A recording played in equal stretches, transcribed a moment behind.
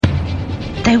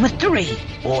They were three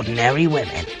ordinary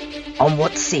women on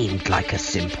what seemed like a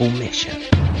simple mission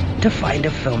to find a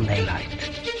film they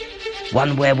liked.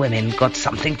 One where women got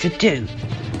something to do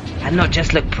and not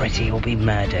just look pretty or be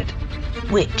murdered.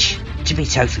 Which, to be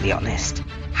totally honest,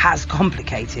 has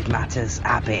complicated matters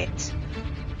a bit.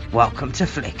 Welcome to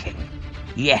Flicking.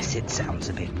 Yes, it sounds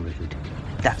a bit rude.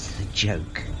 That's the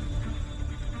joke.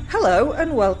 Hello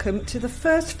and welcome to the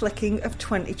first Flicking of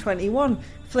 2021.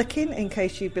 Flicking, in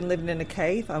case you've been living in a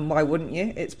cave, and why wouldn't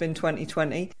you, it's been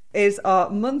 2020, is our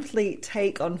monthly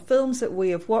take on films that we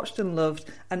have watched and loved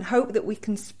and hope that we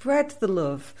can spread the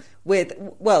love with,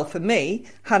 well, for me,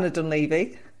 Hannah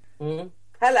Dunleavy. Hello.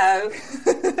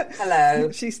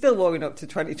 Hello. She's still warming up to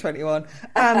 2021.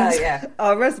 And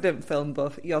our resident film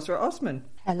buff, Yusra Osman.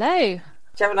 Hello. Did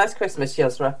you have a nice Christmas,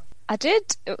 Yusra? I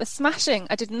did. It was smashing.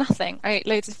 I did nothing. I ate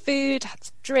loads of food, had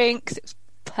some drinks. It was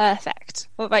perfect.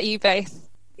 What about you both?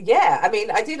 Yeah, I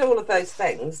mean, I did all of those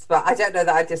things, but I don't know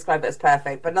that I'd describe it as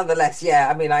perfect. But nonetheless, yeah,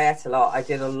 I mean, I ate a lot. I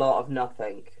did a lot of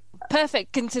nothing.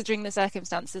 Perfect considering the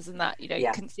circumstances and that, you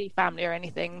couldn't see family or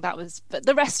anything. But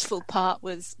the restful part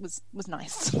was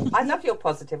nice. I love your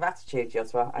positive attitude,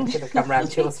 Yusra. I should have come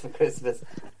round to yours for Christmas.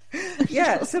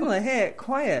 Yeah, similar here,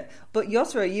 quiet. But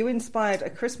Yusra, you inspired a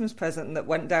Christmas present that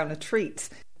went down a treat.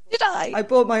 Did I? I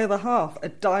bought my other half a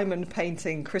diamond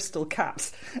painting crystal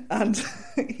cat, and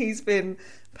he's been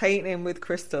painting with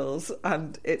crystals,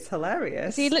 and it's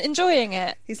hilarious. Is he enjoying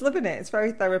it? He's loving it. It's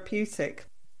very therapeutic.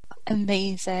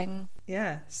 Amazing.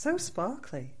 Yeah, so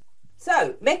sparkly.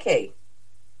 So, Mickey,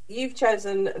 you've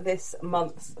chosen this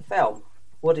month's film.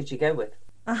 What did you go with?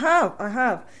 I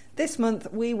have. This month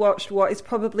we watched what is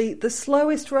probably the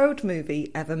slowest road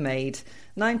movie ever made,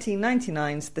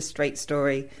 1999's The Straight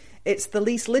Story. It's the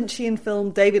least Lynchian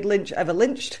film David Lynch ever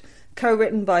lynched,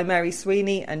 co-written by Mary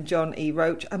Sweeney and John E.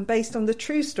 Roach, and based on the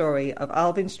true story of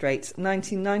Alvin Straight's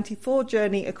 1994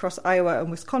 journey across Iowa and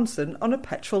Wisconsin on a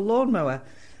petrol lawnmower.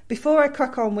 Before I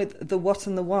crack on with the what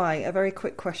and the why, a very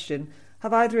quick question.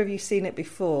 Have either of you seen it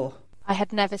before? I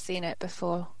had never seen it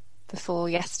before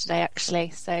yesterday,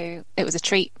 actually, so it was a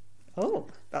treat. Oh,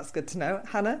 that's good to know.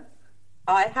 Hannah?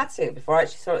 I had seen it before. I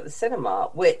actually saw it at the cinema,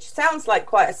 which sounds like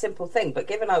quite a simple thing, but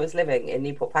given I was living in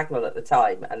Newport Pagnell at the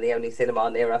time and the only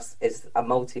cinema near us is a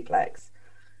multiplex,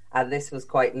 and this was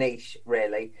quite niche,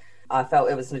 really, I felt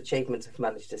it was an achievement to have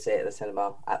managed to see it at the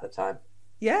cinema at the time.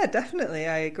 Yeah, definitely,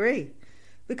 I agree.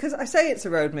 Because I say it's a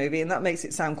road movie, and that makes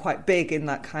it sound quite big in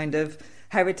that kind of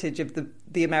heritage of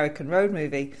the American road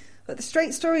movie. But The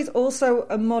Straight Story is also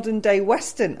a modern-day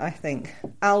Western, I think.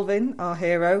 Alvin, our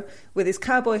hero, with his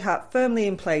cowboy hat firmly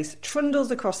in place,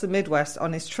 trundles across the Midwest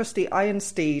on his trusty iron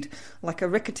steed like a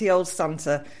rickety old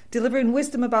Santa, delivering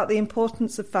wisdom about the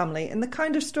importance of family and the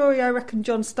kind of story I reckon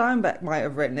John Steinbeck might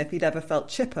have written if he'd ever felt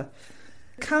chipper.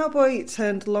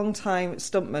 Cowboy-turned-long-time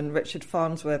stuntman Richard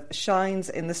Farnsworth shines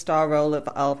in the star role of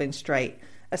Alvin Straight,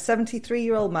 a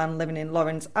 73-year-old man living in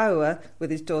Lawrence, Iowa,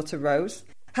 with his daughter Rose.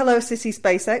 Hello, Sissy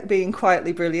Spacek, being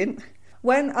quietly brilliant.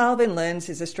 When Alvin learns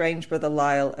his estranged brother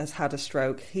Lyle has had a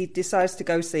stroke, he decides to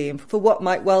go see him for what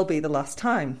might well be the last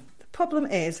time. The problem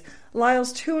is,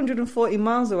 Lyle's 240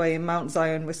 miles away in Mount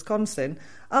Zion, Wisconsin.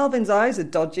 Alvin's eyes are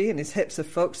dodgy and his hips are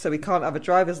fucked, so he can't have a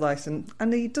driver's license,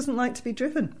 and he doesn't like to be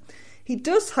driven. He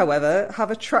does, however,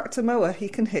 have a tractor mower he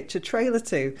can hitch a trailer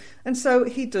to, and so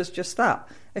he does just that,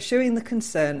 eschewing the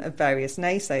concern of various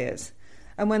naysayers.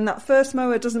 And when that first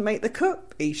mower doesn't make the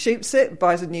cut, he shoots it,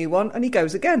 buys a new one, and he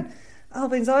goes again.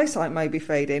 Alvin's eyesight may be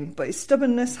fading, but his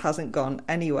stubbornness hasn't gone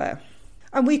anywhere.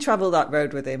 And we travel that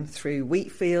road with him through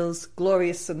wheat fields,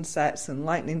 glorious sunsets and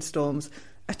lightning storms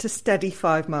at a steady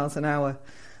 5 miles an hour.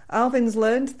 Alvin's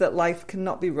learned that life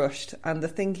cannot be rushed, and the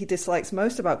thing he dislikes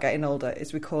most about getting older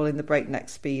is recalling the breakneck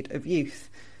speed of youth.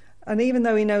 And even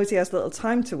though he knows he has little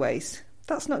time to waste,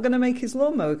 that's not going to make his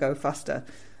lawnmower go faster.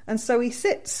 And so he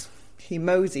sits. He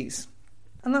moseys.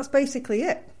 And that's basically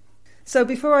it. So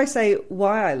before I say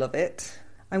why I love it,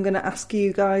 I'm going to ask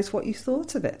you guys what you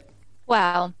thought of it.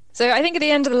 Wow. So I think at the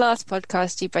end of the last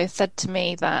podcast, you both said to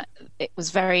me that it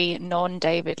was very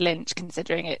non-David Lynch,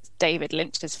 considering it's David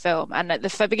Lynch's film. And at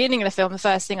the beginning of the film, the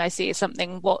first thing I see is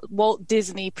something Walt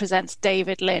Disney presents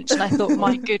David Lynch. And I thought,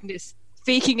 my goodness,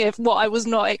 speaking of what I was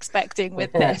not expecting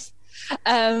with this.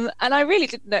 And I really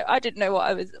didn't know. I didn't know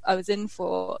what I was in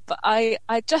for. But I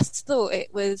just thought there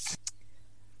was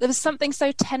something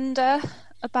so tender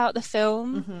about the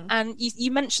film. Mm-hmm. And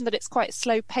you mentioned that it's quite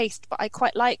slow paced, but I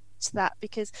quite liked that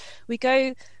because we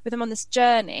go with him on this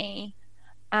journey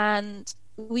and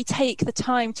we take the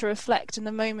time to reflect in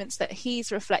the moments that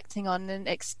he's reflecting on and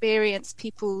experience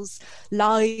people's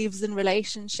lives and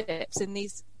relationships in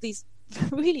these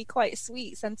really quite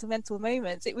sweet, sentimental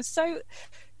moments. It was so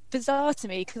bizarre to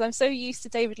me because I'm so used to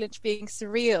David Lynch being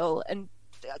surreal and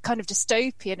kind of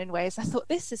dystopian in ways. I thought,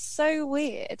 this is so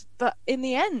weird, but in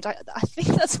the end I think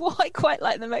that's what I quite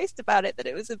like the most about it, that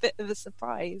it was a bit of a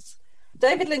surprise.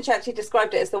 David Lynch actually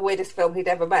described it as the weirdest film he'd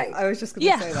ever made. I was just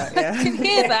going to say that. Yeah, I can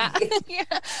hear that.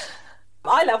 Yeah.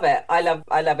 I love it.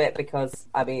 I love it because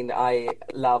I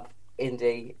love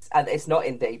indie, and it's not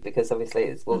indie because obviously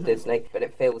it's Walt Disney, but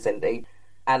it feels indie.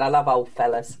 And I love old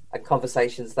fellas and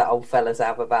conversations that old fellas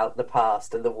have about the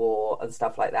past and the war and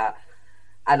stuff like that.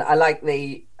 And I like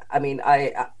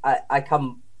I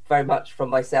come very much from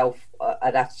myself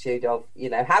an attitude of,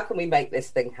 how can we make this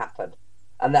thing happen?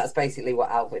 And that's basically what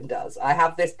Alvin does. I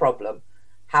have this problem.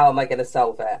 How am I going to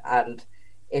solve it? And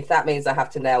if that means I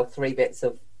have to nail 3 bits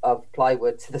of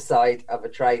plywood to the side of a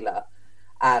trailer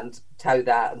and tow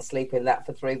that and sleep in that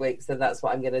for 3 weeks, then that's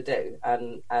what I'm going to do.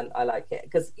 And I like it.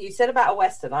 Because you said about a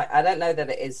Western, I don't know that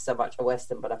it is so much a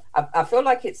Western, but I feel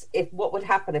like it's what would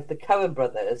happen if the Coen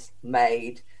brothers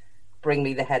made Bring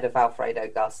Me the Head of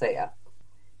Alfredo Garcia.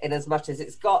 In as much as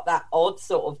it's got that odd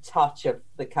sort of touch of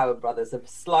the Coen brothers, of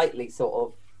slightly sort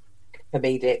of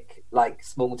comedic, like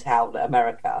small town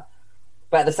America.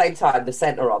 But at the same time, the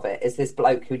centre of it is this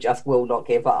bloke who just will not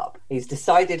give up. He's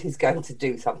decided he's going to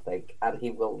do something and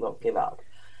he will not give up.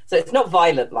 So it's not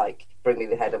violent like Bring Me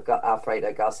the Head of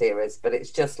Alfredo Garcia is, but it's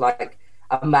just like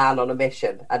a man on a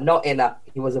mission, and not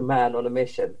he was a man on a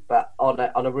mission, but on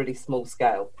a really small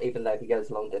scale, even though he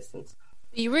goes long distance.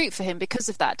 You root for him because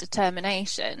of that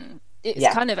determination.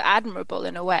 It's kind of admirable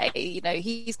in a way.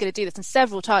 He's going to do this, and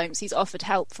several times he's offered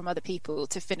help from other people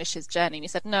to finish his journey, and he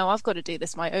said, no, I've got to do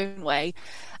this my own way.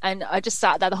 And I just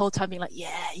sat there the whole time being like,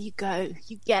 yeah, you go,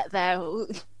 you get there.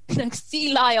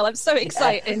 See Lyle, I'm so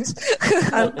excited.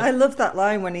 I love that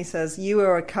line when he says, you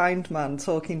are a kind man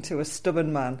talking to a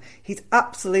stubborn man. He's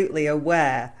absolutely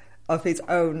aware of his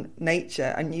own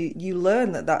nature, and you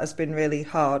learn that has been really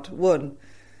hard won.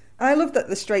 I love that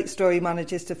the straight story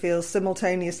manages to feel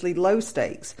simultaneously low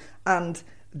stakes and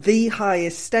the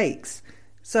highest stakes.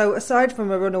 So aside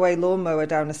from a runaway lawnmower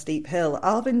down a steep hill,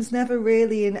 Alvin's never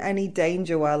really in any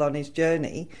danger while on his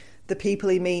journey. The people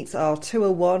he meets are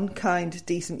 201 kind,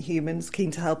 decent humans keen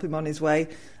to help him on his way,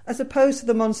 as opposed to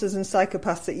the monsters and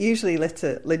psychopaths that usually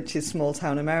litter Lynch's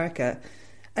small-town America.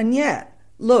 And yet,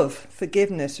 love,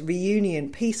 forgiveness,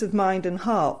 reunion, peace of mind and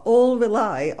heart all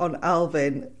rely on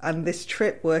Alvin and this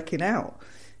trip working out.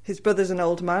 His brother's an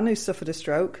old man who suffered a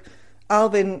stroke.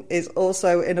 Alvin is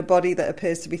also in a body that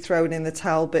appears to be thrown in the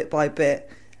towel bit by bit.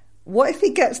 What if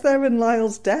he gets there and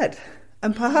Lyle's dead?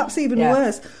 And perhaps even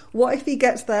worse, what if he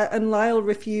gets there and Lyle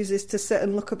refuses to sit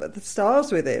and look up at the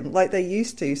stars with him like they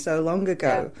used to so long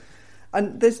ago? Yeah.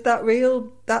 And there's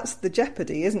that's the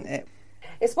jeopardy, isn't it?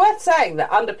 It's worth saying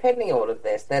that underpinning all of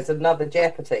this, there's another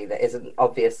jeopardy that isn't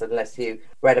obvious unless you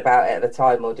read about it at the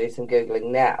time or do some Googling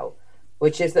now,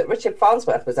 which is that Richard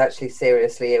Farnsworth was actually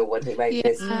seriously ill when he made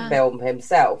this film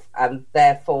himself. And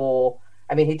therefore,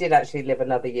 he did actually live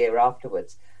another year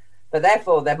afterwards. But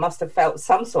therefore, there must have felt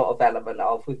some sort of element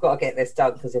of, we've got to get this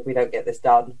done, because if we don't get this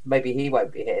done, maybe he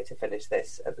won't be here to finish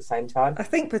this at the same time. I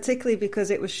think particularly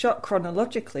because it was shot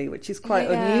chronologically, which is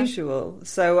quite unusual.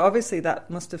 So obviously that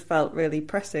must have felt really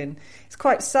pressing. It's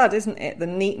quite sad, isn't it, the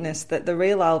neatness that the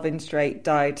real Alvin Straight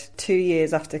died 2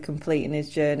 years after completing his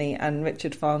journey, and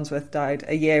Richard Farnsworth died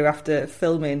a year after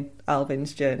filming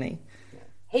Alvin's journey.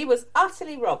 He was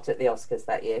utterly robbed at the Oscars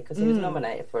that year because he was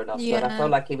nominated for an Oscar, and I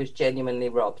felt like he was genuinely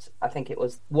robbed. I think it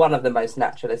was one of the most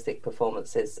naturalistic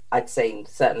performances I'd seen,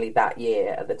 certainly that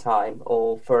year at the time,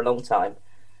 or for a long time.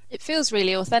 It feels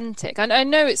really authentic. I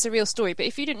know it's a real story, but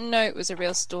if you didn't know it was a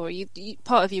real story,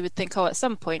 part of you would think, at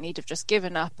some point he'd have just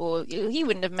given up, or he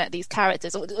wouldn't have met these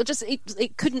characters, or just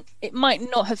it might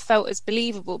not have felt as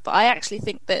believable. But I actually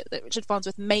think that Richard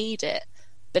Farnsworth made it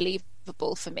believable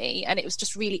for me, and it was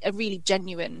just a really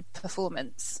genuine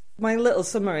performance. My little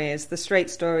summary is the straight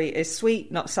story is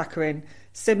sweet, not saccharine,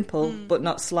 simple but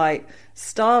not slight,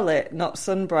 starlit, not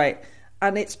sunbright,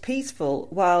 and it's peaceful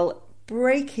while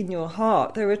breaking your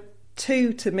heart. There are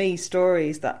two, to me,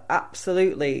 stories that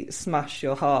absolutely smash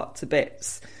your heart to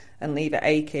bits and leave it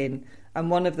aching, and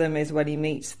one of them is when he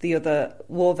meets the other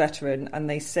war veteran and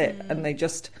they sit and they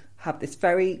just have this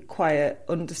very quiet,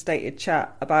 understated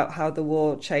chat about how the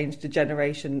war changed a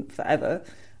generation forever.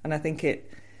 And I think it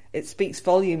speaks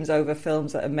volumes over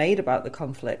films that are made about the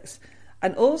conflicts.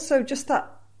 And also just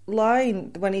that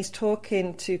line when he's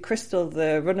talking to Crystal,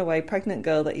 the runaway pregnant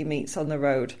girl that he meets on the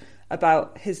road,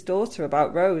 about his daughter,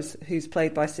 about Rose, who's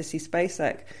played by Sissy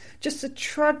Spacek. Just the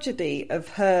tragedy of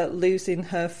her losing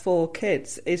her 4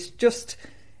 kids is just,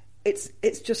 it's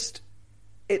just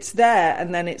it's there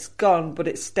and then it's gone, but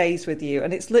it stays with you.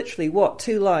 And it's literally,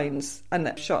 2 lines and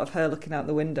a shot of her looking out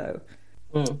the window.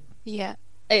 Yeah.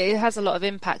 It has a lot of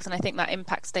impact, and I think that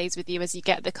impact stays with you as you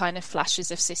get the kind of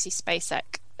flashes of Sissy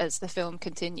Spacek as the film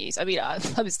continues. I mean, I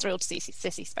was thrilled to see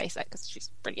Sissy Spacek because she's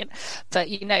brilliant. But,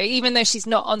 you know, even though she's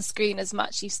not on screen as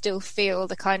much, you still feel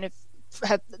the kind of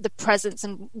the presence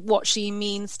and what she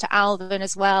means to Alvin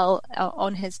as well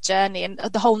on his journey, and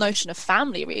the whole notion of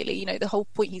family, really. You know, the whole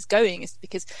point he's going is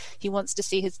because he wants to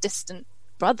see his distant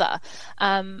brother,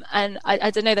 and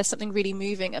I don't know, there's something really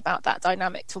moving about that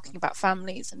dynamic, talking about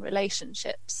families and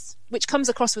relationships, which comes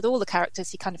across with all the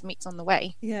characters he kind of meets on the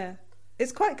way. Yeah,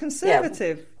 it's quite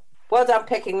conservative. Yeah. Well done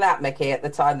picking that, Mickey, at the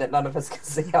time that none of us can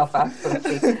see our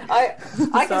family.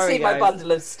 I can see my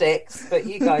bundle of sticks, but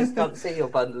you guys can't see your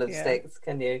bundle of sticks,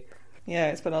 can you? Yeah,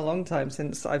 it's been a long time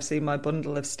since I've seen my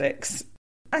bundle of sticks.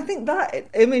 I think that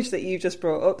image that you just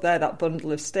brought up there, that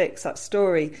bundle of sticks, that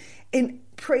story, in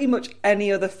pretty much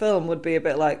any other film would be a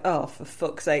bit like, oh, for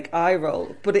fuck's sake, eye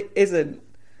roll. But it isn't.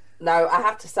 No, I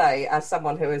have to say, as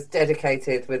someone who is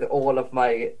dedicated with all of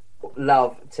my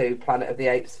love to Planet of the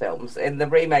Apes films, in the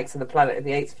remakes of the Planet of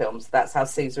the Apes films, that's how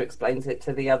Caesar explains it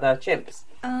to the other chimps,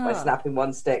 by snapping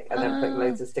one stick and then putting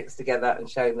loads of sticks together and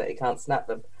showing that he can't snap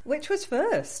them. Which was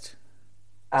first?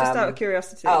 Just out of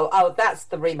curiosity. Oh, that's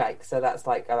the remake, so that's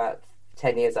like about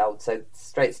 10 years old, so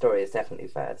Straight Story is definitely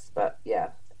first. But yeah,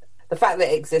 the fact that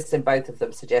it exists in both of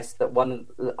them suggests that one,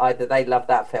 either they love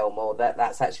that film or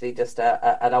that's actually just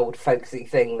an old folksy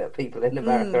thing that people in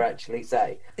America actually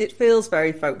say. It feels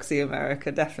very folksy America,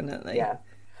 definitely. Yeah.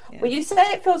 Well, you say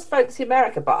it feels folksy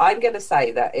America, but I'm going to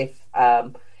say that if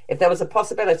there was a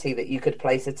possibility that you could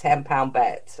place a £10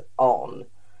 bet on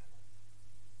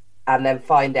and then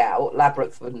find out,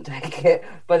 Labrooks wouldn't take it,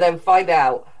 but then find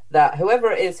out that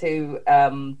whoever it is who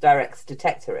directs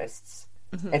Detectorists,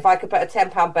 if I could put a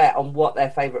 £10 bet on what their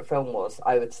favourite film was,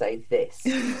 I would say this.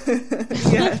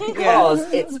 Because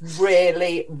it's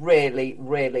really, really,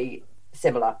 really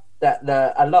similar. That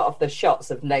a lot of the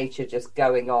shots of nature just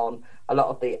going on, a lot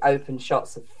of the open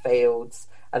shots of fields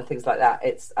and things like that.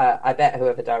 It's I bet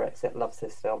whoever directs it loves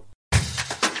this film.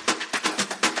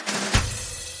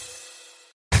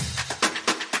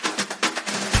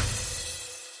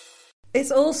 It's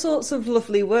all sorts of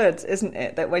lovely words, isn't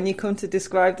it? That when you come to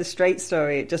describe the Straight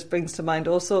Story, it just brings to mind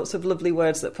all sorts of lovely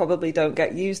words that probably don't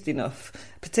get used enough,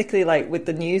 particularly like with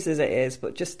the news as it is,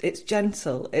 but just it's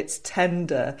gentle, it's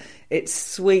tender, it's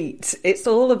sweet. It's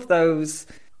all of those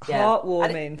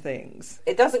heartwarming things.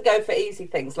 It doesn't go for easy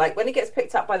things. Like when he gets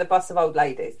picked up by the bus of old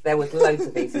ladies, there was loads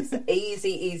of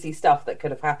easy stuff that could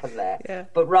have happened there. Yeah.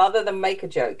 But rather than make a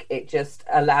joke, it just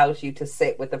allows you to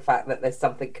sit with the fact that there's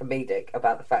something comedic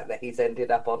about the fact that he's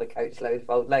ended up on a coachload of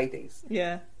old ladies.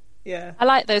 Yeah. Yeah, I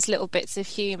like those little bits of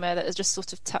humour that are just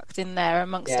sort of tucked in there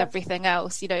amongst everything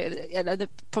else. You know, they're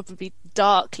probably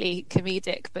darkly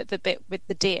comedic, but the bit with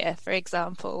the deer, for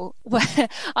example, where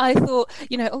I thought,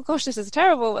 you know, oh gosh, this is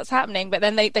terrible, what's happening? But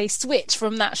then they switch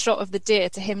from that shot of the deer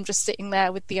to him just sitting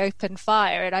there with the open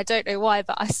fire, and I don't know why,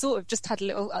 but I sort of just had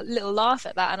a little laugh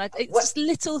at that, and it's just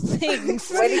little things.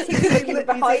 When he's looking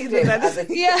behind him,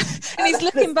 and he's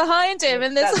looking behind him,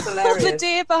 and there's all the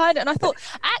deer behind it, and I thought,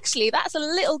 actually, that's a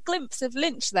little glimpse of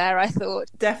Lynch there, I thought.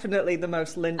 Definitely the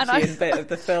most Lynchian bit of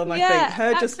the film, I think.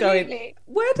 Her just going,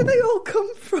 where do they all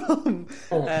come from?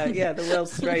 The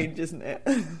world's strange, isn't it?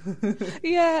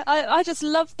 Yeah, I just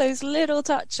loved those little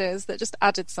touches that just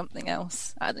added something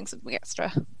else, adding something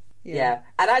extra. Yeah,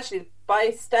 and actually,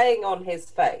 by staying on his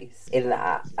face in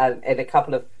that, and in a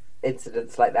couple of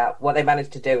incidents like that, what they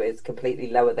managed to do is completely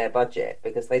lower their budget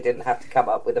because they didn't have to come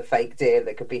up with a fake deer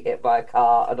that could be hit by a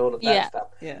car and all of that stuff.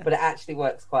 Yeah. But it actually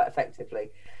works quite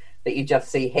effectively that you just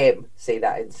see him see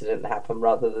that incident happen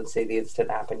rather than see the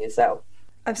incident happen yourself.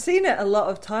 I've seen it a lot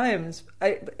of times.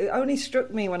 It only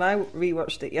struck me when I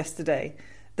rewatched it yesterday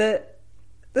that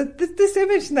this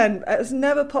image then has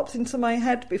never popped into my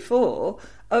head before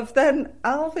of then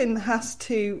Alvin has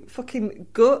to fucking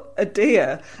gut a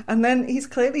deer and then he's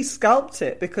clearly scalped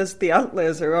it because the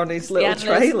antlers are on his little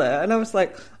trailer, and I was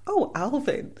like, oh,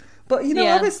 Alvin. But you know,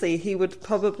 obviously he would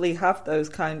probably have those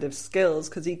kind of skills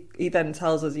because he then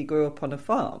tells us he grew up on a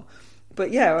farm.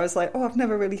 But yeah, I was like, oh, I've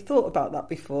never really thought about that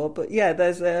before. But yeah,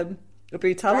 there's a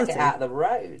brutality. Drag it out of the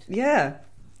road. Yeah.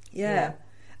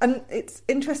 And it's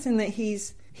interesting that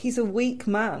he's a weak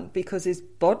man because his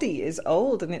body is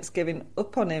old and it's giving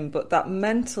up on him, but that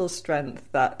mental strength,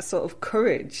 that sort of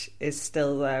courage is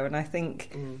still there. And I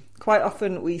think quite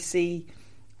often we see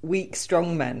weak,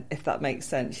 strong men, if that makes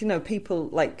sense. You know, people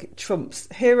like Trump's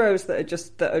heroes that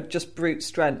are just brute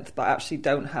strength, but actually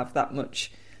don't have that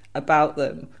much about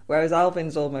them, whereas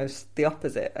Alvin's almost the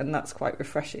opposite, and that's quite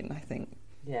refreshing, I think.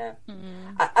 Yeah.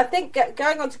 I think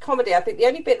going on to comedy, I think the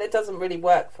only bit that doesn't really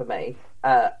work for me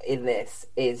in this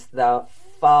is the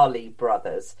Farley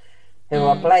brothers, who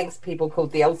are playing people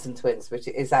called the Olsen twins, which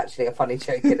is actually a funny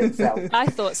joke in itself. I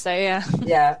thought so, yeah.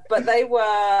 Yeah, but they were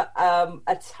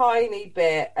a tiny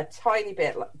bit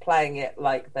playing it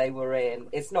like they were in.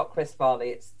 It's not Chris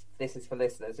Farley. This is for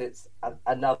listeners. It's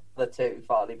another two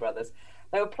Farley brothers.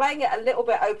 They were playing it a little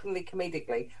bit openly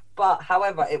comedically, but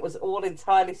however, it was all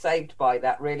entirely saved by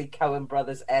that really Coen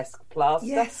Brothers-esque plaster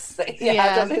that he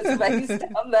had on his face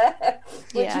down there,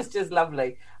 which is just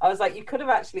lovely. I was like, you could have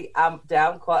actually amped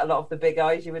down quite a lot of the big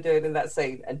eyes you were doing in that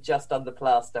scene and just done the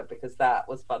plaster, because that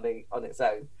was funny on its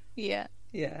own. Yeah.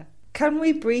 Yeah. Can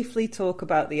we briefly talk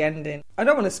about the ending? I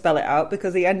don't want to spell it out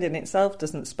because the ending itself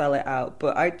doesn't spell it out,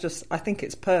 but I think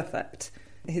it's perfect.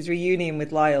 His reunion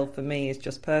with Lyle, for me, is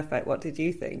just perfect. What did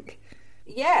you think?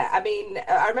 Yeah, I mean,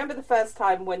 I remember the first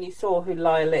time when you saw who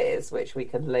Lyle is, which we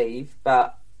can leave,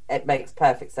 but it makes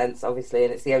perfect sense, obviously,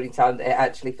 and it's the only time that it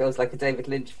actually feels like a David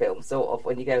Lynch film, sort of,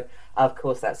 when you go, oh, of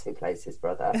course, that's who plays his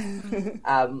brother.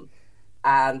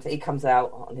 And he comes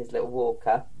out on his little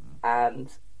walker,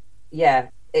 and, yeah,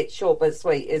 it's short but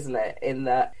sweet, isn't it? In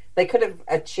that they could have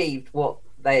achieved what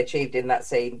they achieved in that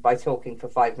scene by talking for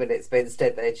 5 minutes, but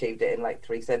instead they achieved it in like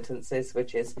 3 sentences,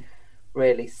 which is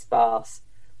really sparse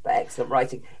but excellent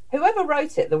writing. Whoever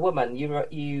wrote it, the woman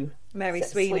you Mary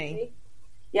Sweeney.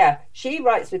 Yeah, she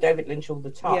writes with David Lynch all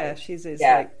the time. Yeah, she's his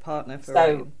like partner for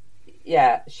writing.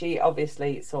 Yeah, she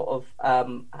obviously sort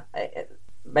of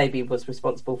maybe was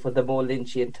responsible for the more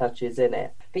Lynchian touches in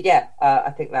it. But yeah,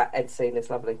 I think that end scene is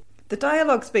lovely. The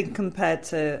dialogue's been compared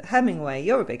to Hemingway.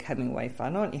 You're a big Hemingway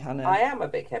fan, aren't you, Hannah? I am a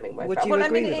big Hemingway fan. Would you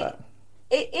agree with that?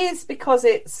 It is, because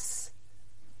it's...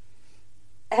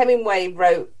 Hemingway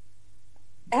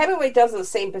doesn't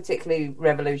seem particularly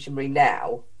revolutionary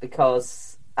now,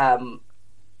 because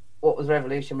what was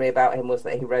revolutionary about him was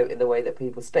that he wrote in the way that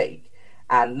people speak.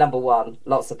 And number one,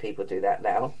 lots of people do that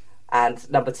now. And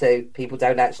number two, people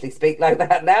don't actually speak like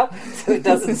that now. So it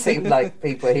doesn't seem like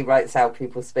he writes how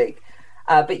people speak.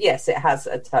 But yes, it has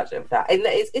a touch of that. And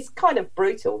it's kind of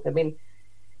brutal. I mean,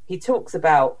 he talks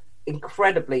about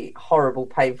incredibly horrible,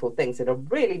 painful things in a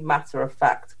really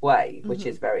matter-of-fact way, which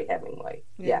is very Hemingway.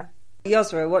 Yeah.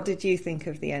 Yosra, what did you think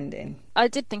of the ending? I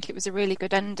did think it was a really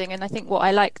good ending, and I think what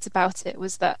I liked about it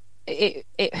was that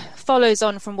it follows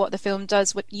on from what the film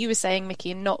does, what you were saying,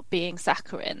 Mickey, not being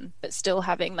saccharine, but still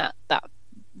having that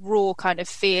raw kind of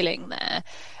feeling there,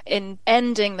 in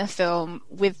ending the film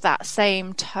with that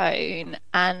same tone.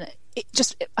 And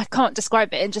I can't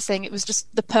describe it in just saying it was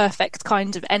just the perfect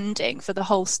kind of ending for the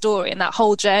whole story and that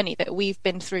whole journey that we've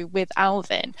been through with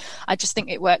Alvin. I just think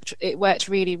it worked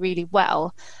really, really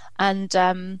well. And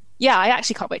I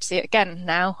actually can't wait to see it again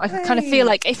now. I kind of feel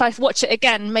like if I watch it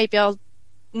again, maybe I'll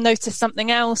notice something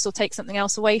else or take something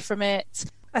else away from it.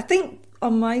 I think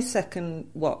on my second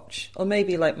watch, or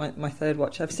maybe like my third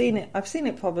watch, I've seen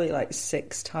it probably like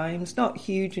 6 times. Not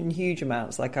huge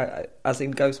amounts, like as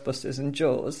in Ghostbusters and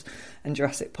Jaws and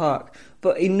Jurassic Park,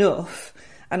 but enough.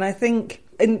 And I think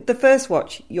in the first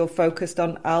watch, you're focused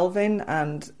on Alvin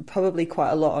and probably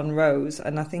quite a lot on Rose.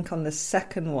 And I think on the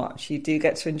second watch, you do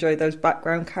get to enjoy those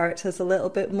background characters a little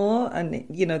bit more, and,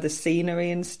 you know, the scenery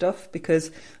and stuff,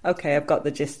 because, okay, I've got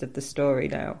the gist of the story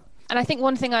now. And I think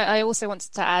one thing I also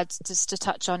wanted to add, just to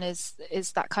touch on, is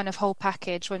that kind of whole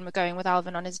package when we're going with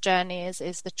Alvin on his journey is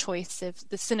the choice of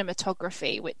the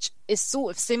cinematography, which is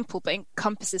sort of simple but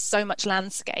encompasses so much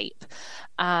landscape,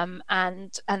 and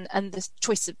the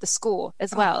choice of the score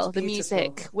as well, the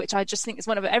music, which I just think is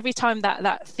one of it. Every time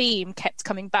that theme kept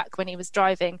coming back when he was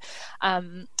driving,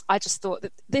 I just thought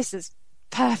that this is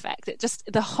perfect. It just,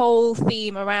 the whole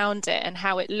theme around it and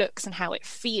how it looks and how it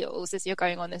feels as you're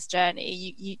going on this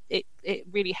journey, it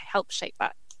really helps shape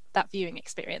that viewing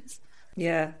experience.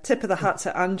 Yeah, tip of the hat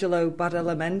to Angelo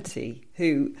Badalamenti,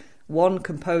 who 1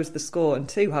 composed the score and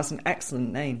 2 has an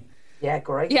excellent name. Yeah,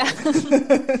 great. Yeah.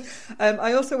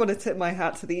 I also want to tip my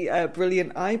hat to the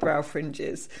brilliant eyebrow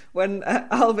fringes. When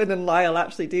Alvin and Lyle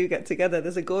actually do get together,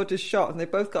 there's a gorgeous shot and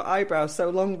they've both got eyebrows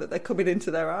so long that they're coming into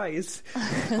their eyes.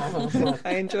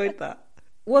 I enjoyed that.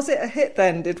 Was it a hit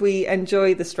then? Did we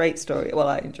enjoy the straight story? Well,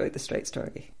 I enjoyed the straight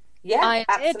story. Yeah,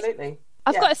 absolutely.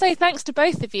 I've got to say thanks to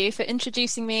both of you for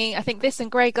introducing me, I think this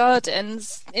and Grey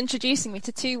Gardens, introducing me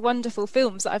to 2 wonderful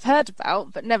films that I've heard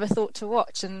about but never thought to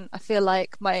watch, and I feel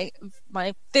like my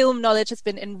film knowledge has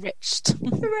been enriched.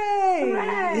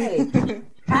 Hooray! Hooray!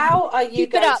 How are you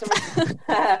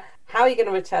How are you going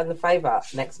to return the favour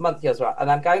next month, Yosra?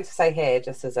 And I'm going to say here,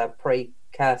 just as a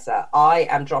precursor, I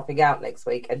am dropping out next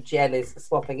week and Jen is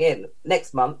swapping in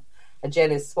next month, and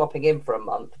Jen is swapping in for a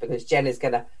month because Jen is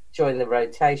going to join the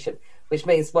rotation, which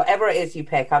means whatever it is you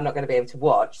pick, I'm not going to be able to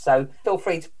watch. So feel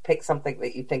free to pick something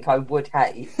that you think I would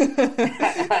hate.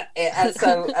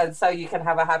 and so you can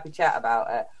have a happy chat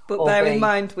about it. But bear in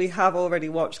mind, we have already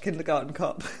watched Kindergarten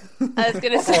Cop. I was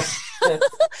going to say,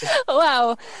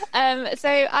 wow. So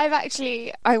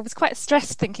I was quite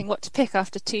stressed thinking what to pick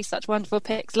after two such wonderful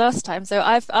picks last time. So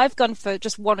I've gone for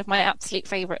just one of my absolute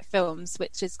favourite films,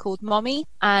 which is called Mommy,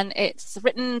 and it's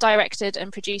written, directed,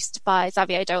 and produced by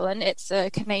Xavier Dolan. It's a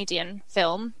Canadian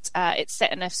film. It's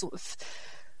set in a sort of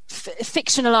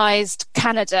fictionalized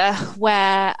Canada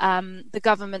where the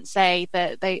government say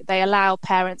that they allow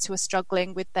parents who are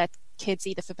struggling with their kids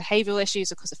either for behavioural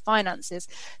issues or because of finances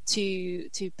to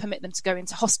permit them to go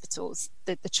into hospitals,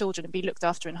 the children, and be looked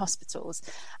after in hospitals.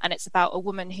 And it's about a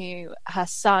woman who, her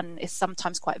son is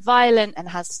sometimes quite violent and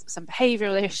has some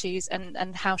behavioural issues,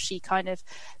 and how she kind of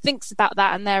thinks about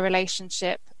that and their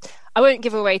relationship. I won't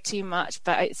give away too much,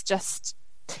 but it's just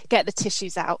get the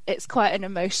tissues out. It's quite an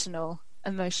emotional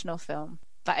film.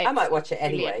 But I might watch it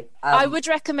anyway. I would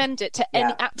recommend it to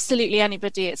absolutely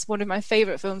anybody. It's one of my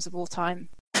favourite films of all time.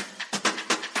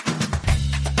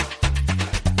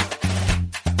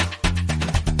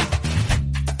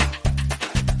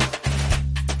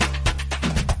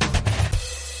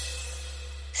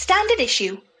 Standard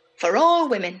issue for all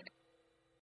women.